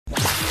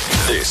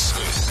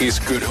This is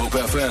Good Hope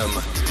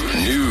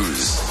FM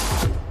News.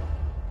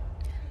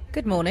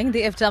 Good morning.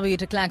 The FW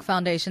de Klerk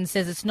Foundation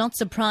says it's not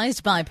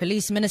surprised by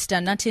Police Minister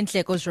Nathi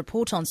Nhleko's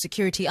report on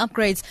security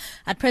upgrades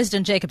at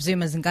President Jacob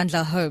Zuma's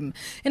Nkandla home.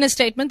 In a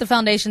statement, the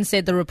foundation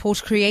said the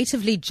report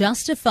creatively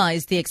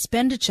justifies the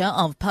expenditure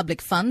of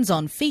public funds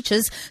on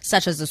features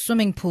such as a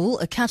swimming pool,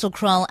 a cattle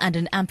kraal and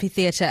an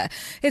amphitheatre.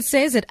 It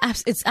says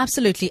it's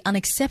absolutely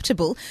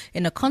unacceptable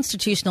in a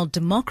constitutional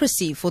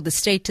democracy for the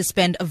state to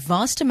spend a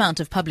vast amount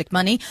of public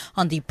money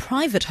on the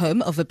private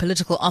home of a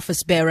political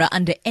office bearer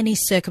under any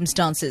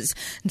circumstances.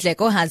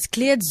 Nhleko has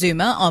cleared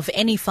Zuma of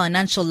any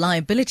financial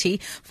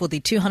liability for the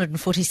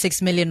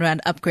 246 million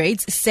rand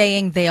upgrades,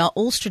 saying they are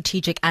all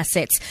strategic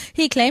assets.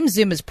 He claims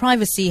Zuma's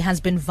privacy has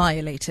been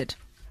violated.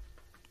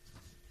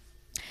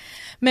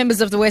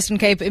 Members of the Western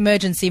Cape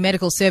Emergency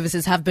Medical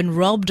Services have been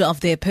robbed of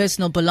their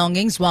personal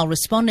belongings while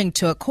responding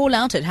to a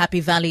call-out at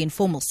Happy Valley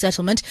Informal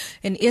Settlement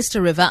in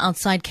Easter River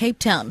outside Cape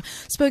Town.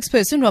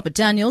 Spokesperson Robert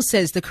Daniels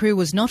says the crew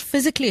was not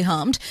physically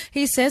harmed.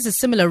 He says a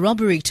similar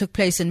robbery took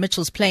place in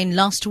Mitchell's Plain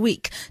last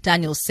week.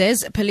 Daniels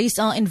says police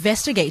are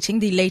investigating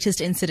the latest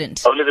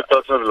incident. Only the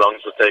personal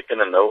belongings were taken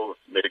and no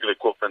medical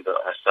equipment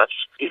as such.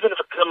 Even if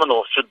a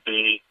criminal should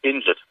be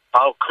injured,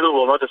 our crew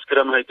will not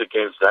discriminate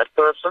against that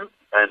person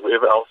and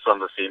whoever else on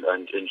the scene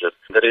and injured.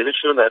 They really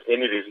shouldn't have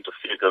any reason to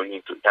fear going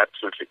into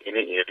absolutely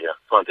any area.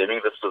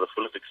 Condemning this to the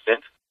fullest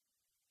extent.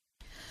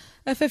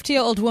 A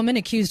 50-year-old woman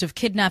accused of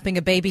kidnapping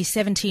a baby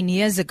 17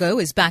 years ago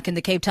is back in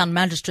the Cape Town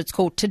Magistrates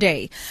Court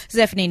today.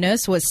 Zephanie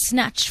Nurse was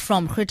snatched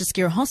from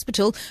Grooterskuur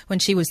Hospital when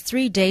she was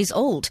 3 days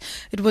old.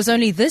 It was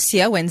only this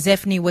year, when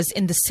Zephanie was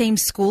in the same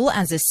school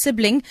as a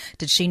sibling,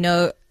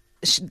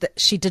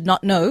 she did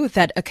not know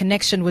that a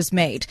connection was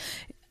made.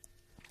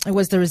 It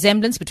was the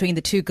resemblance between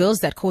the two girls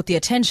that caught the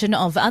attention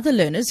of other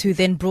learners, who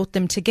then brought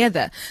them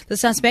together. The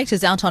suspect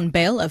is out on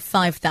bail of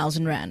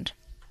 5,000 rand.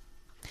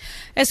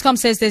 Eskom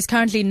says there's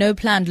currently no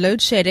planned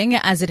load shedding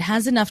as it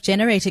has enough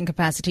generating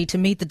capacity to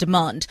meet the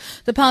demand.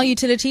 The power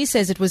utility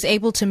says it was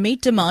able to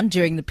meet demand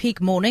during the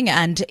peak morning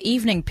and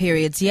evening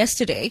periods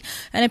yesterday.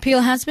 An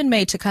appeal has been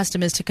made to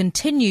customers to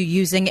continue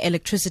using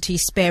electricity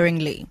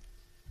sparingly.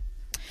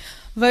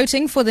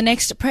 Voting for the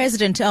next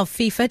president of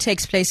FIFA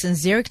takes place in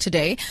Zurich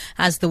today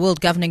as the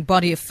world governing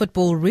body of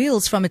football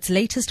reels from its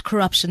latest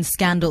corruption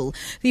scandal.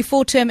 The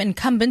four-term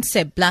incumbent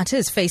Sepp Blatter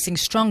is facing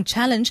strong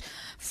challenge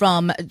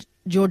from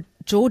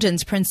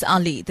Jordan's Prince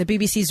Ali. The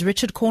BBC's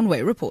Richard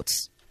Cornway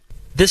reports.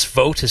 This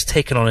vote has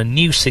taken on a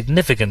new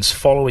significance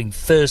following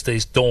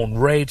Thursday's dawn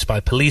raids by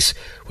police,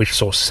 which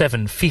saw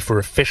 7 FIFA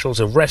officials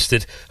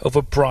arrested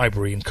over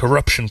bribery and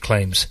corruption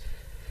claims.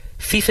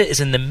 FIFA is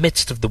in the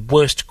midst of the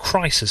worst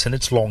crisis in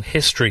its long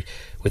history,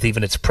 with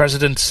even its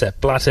president, Sepp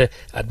Blatter,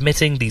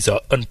 admitting these are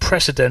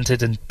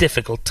unprecedented and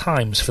difficult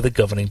times for the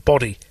governing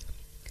body.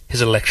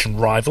 His election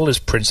rival is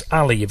Prince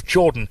Ali of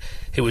Jordan,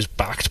 who is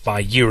backed by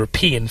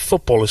European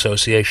football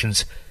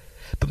associations.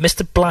 But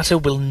Mr. Blatter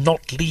will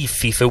not leave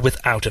FIFA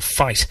without a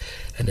fight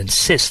and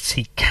insists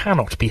he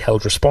cannot be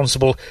held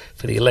responsible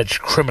for the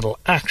alleged criminal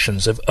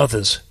actions of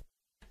others.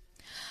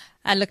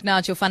 And look now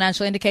at your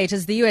financial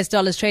indicators. The US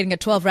dollar is trading at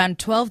 12 Rand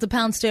 12. The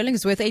pound sterling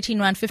is worth 18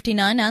 Rand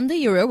 59 and the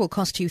euro will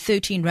cost you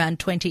 13 Rand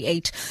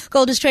 28.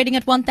 Gold is trading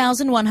at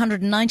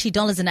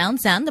 $1,190 an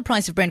ounce and the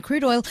price of Brent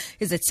crude oil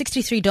is at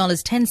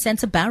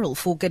 $63.10 a barrel.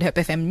 For Good Hope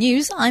FM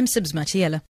News, I'm Sibs Matiela.